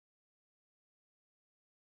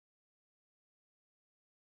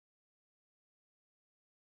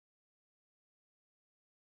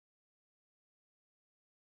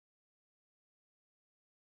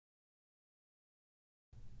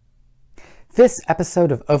This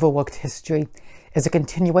episode of Overlooked History is a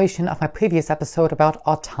continuation of my previous episode about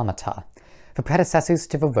automata, the predecessors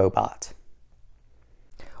to the robot.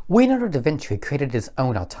 Leonardo da Vinci created his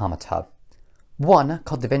own automata. One,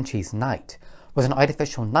 called Da Vinci's Knight, was an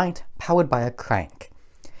artificial knight powered by a crank.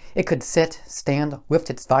 It could sit, stand, lift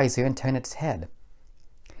its visor, and turn its head.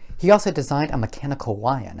 He also designed a mechanical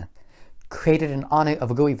lion, created in honor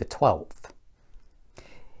of Louis XII.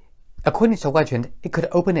 According to legend, it could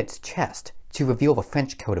open its chest to reveal the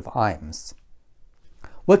French coat of arms.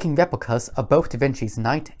 Working replicas of both Da Vinci's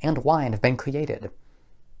knight and lion have been created.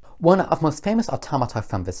 One of the most famous automata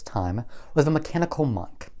from this time was the mechanical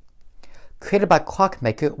monk. Created by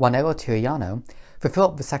clockmaker Juanelo Tirano for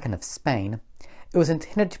Philip II of Spain, it was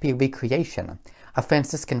intended to be a recreation of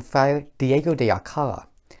Franciscan friar Diego de Alcala.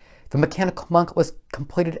 The mechanical monk was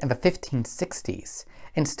completed in the 1560s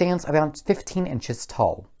and stands around 15 inches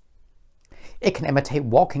tall. It can imitate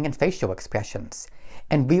walking and facial expressions,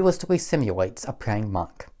 and realistically simulates a praying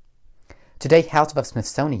monk. Today housed at the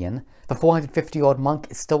Smithsonian, the 450-year-old monk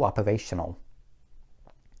is still operational.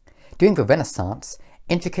 During the Renaissance,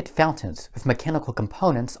 intricate fountains with mechanical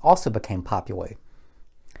components also became popular.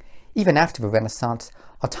 Even after the Renaissance,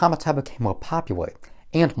 automata became more popular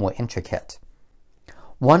and more intricate.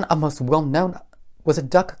 One of the most well-known was a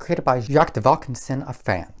duck created by Jacques de Vaucanson of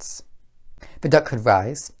France. The duck could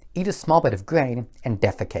rise, eat a small bit of grain, and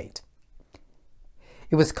defecate.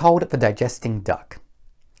 It was called the digesting duck.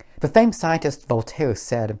 The famed scientist Voltaire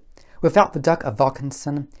said, "Without the duck of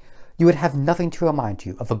Vaucanson, you would have nothing to remind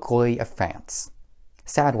you of the glory of France."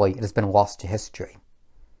 Sadly, it has been lost to history.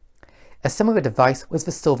 A similar device was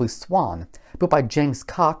the silver swan, built by James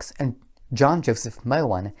Cox and John Joseph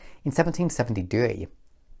Merlin in 1773.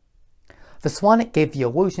 The swan gave the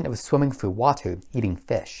illusion of swimming through water, eating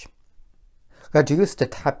fish. La Jousse de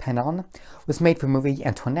Tarpennon was made for Marie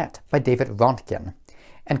Antoinette by David Röntgen,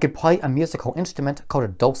 and could play a musical instrument called a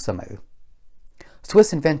dulcimer.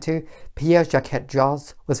 Swiss inventor Pierre-Jacques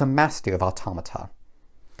Jaures was a master of automata.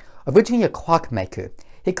 Originally a clockmaker,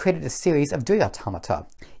 he created a series of Dewey automata.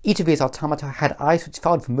 Each of these automata had eyes which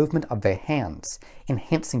followed the movement of their hands,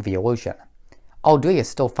 enhancing the illusion. All Dewey is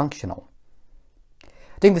still functional.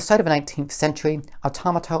 During the start of the 19th century,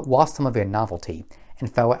 automata lost some of their novelty and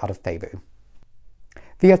fell out of favor.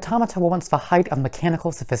 The automata were once the height of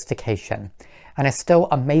mechanical sophistication, and are still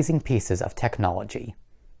amazing pieces of technology.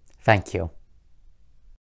 Thank you.